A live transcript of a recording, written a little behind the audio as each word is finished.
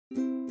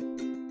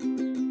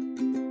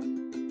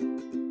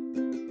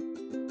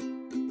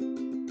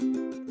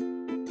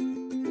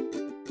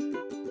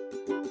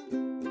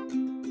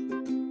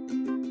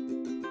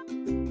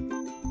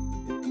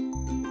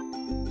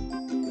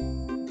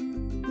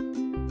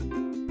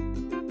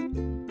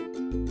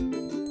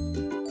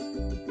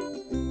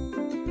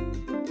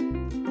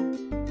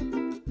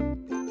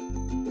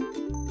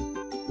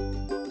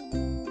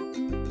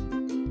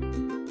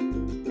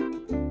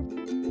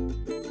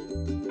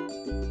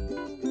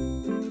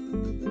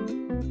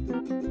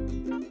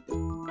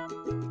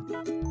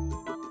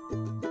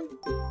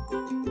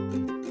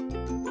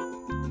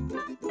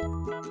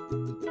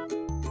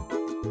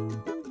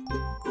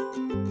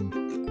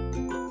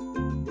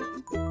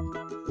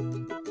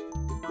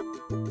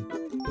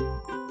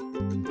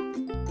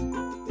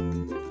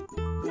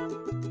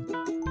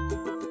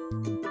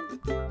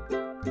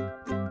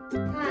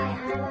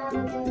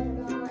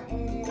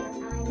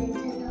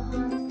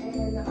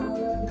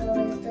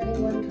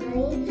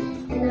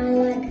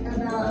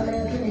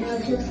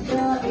American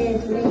skill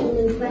is making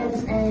new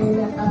friends and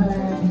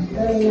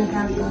learning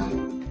about God.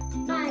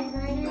 Hi,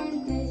 my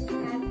name is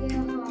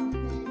Abigail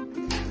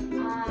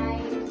Hoffman. I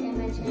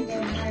am a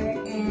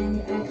Tenderheart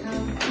and I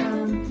come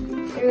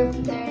from group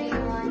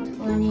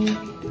 3120.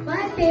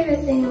 My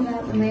favorite thing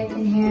about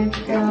American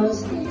Heritage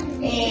Girls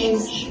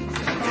is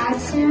flag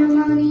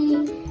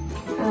ceremony,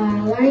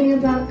 learning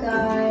about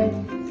God,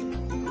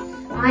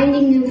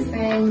 finding new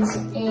friends,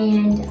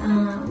 and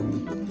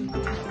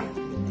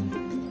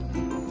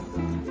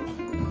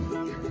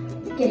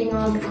getting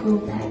all the cool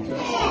badges.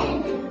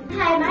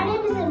 Hi, my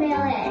name is Amelia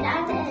and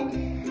I'm a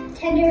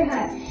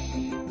Tenderheart.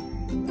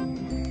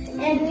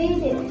 And we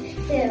do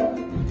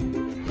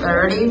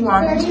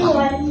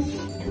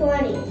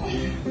 3120.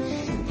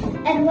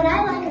 And what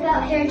I like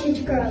about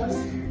Heritage Girls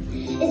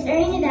is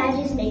earning the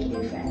badges, making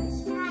new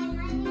friends. Hi,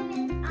 my name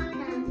is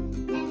Anna,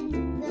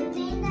 and the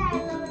thing that I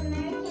love in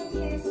American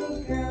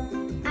Heritage Girls,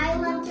 I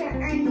love to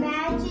earn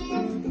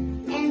badges,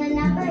 and the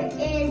number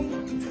is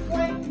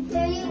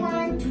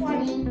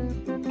 3120.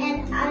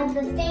 And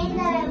the thing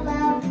that I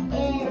love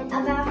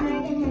about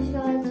American Heritage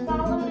Girls is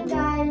following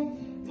God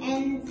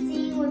and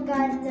seeing what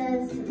God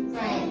does right.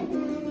 My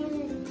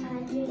name is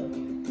Audrey,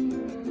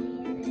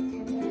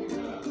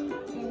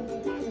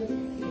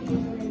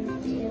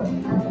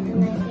 and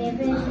my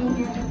favorite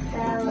thing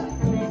about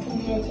American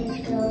Heritage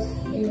Girls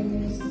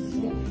is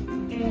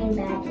earning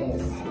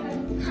badges.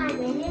 Hi,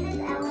 my name is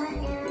Ella,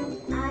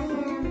 and I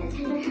am a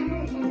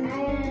Tenderheart, and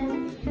I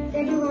am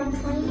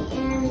 3120,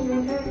 and my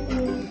favorite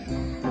thing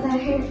about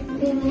her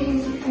being a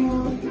Heritage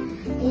Girl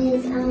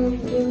is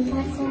doing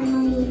flag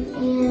ceremony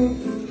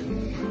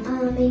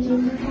and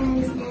making new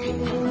friends and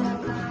learning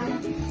about God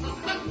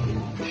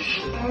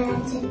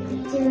and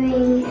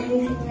doing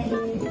everything that you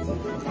need to do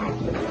for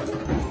badges.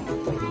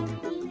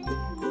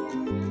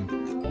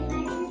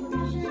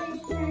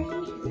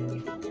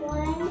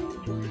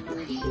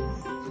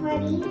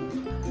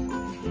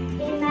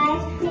 And my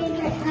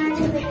favorite part of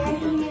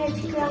American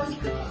Heritage Girls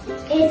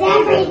is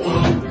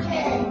everything.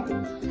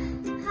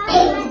 Hi,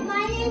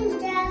 my name is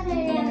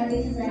Jasmine,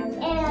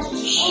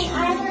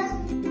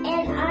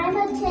 and I'm a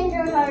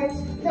Tenderheart.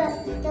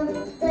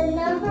 The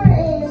number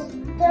is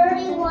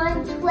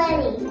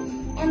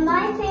 3120. And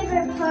my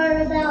favorite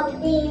part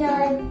about being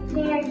an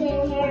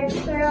American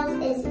Heritage Girls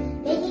is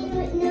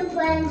making new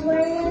friends,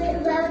 learning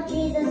about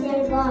Jesus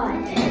and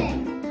God.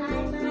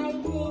 Hi, my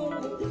name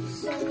is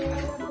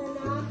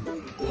Savannah,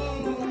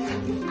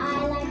 and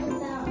I like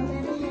about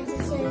American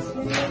Heritage Girls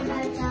learning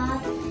about God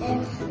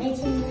and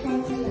making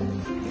friends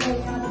and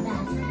learning all the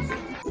badges.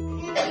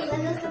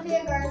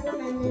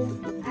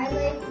 I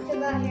like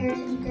about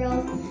Heritage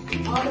Girls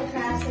all the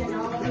crafts and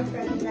all the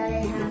friends that I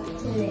have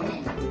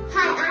today.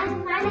 Hi,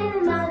 my name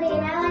is Molly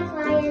and I like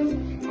lions,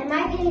 and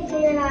my favorite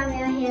animal I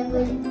have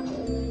is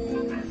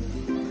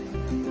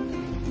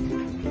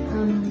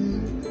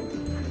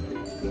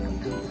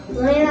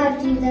learning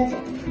about Jesus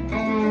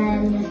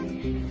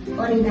and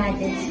earning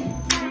badges.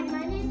 Hi,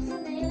 my name is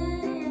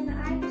Savannah, and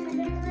I'm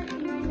Tenderheart,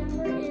 and my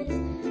number is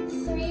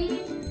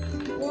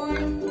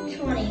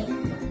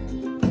 3120.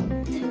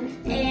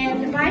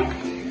 And my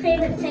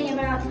favorite thing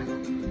about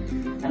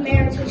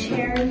American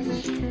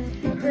Heritage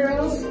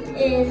Girls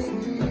is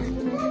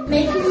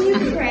making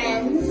new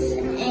friends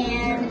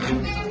and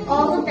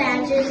all the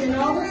badges and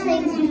all the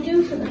things you do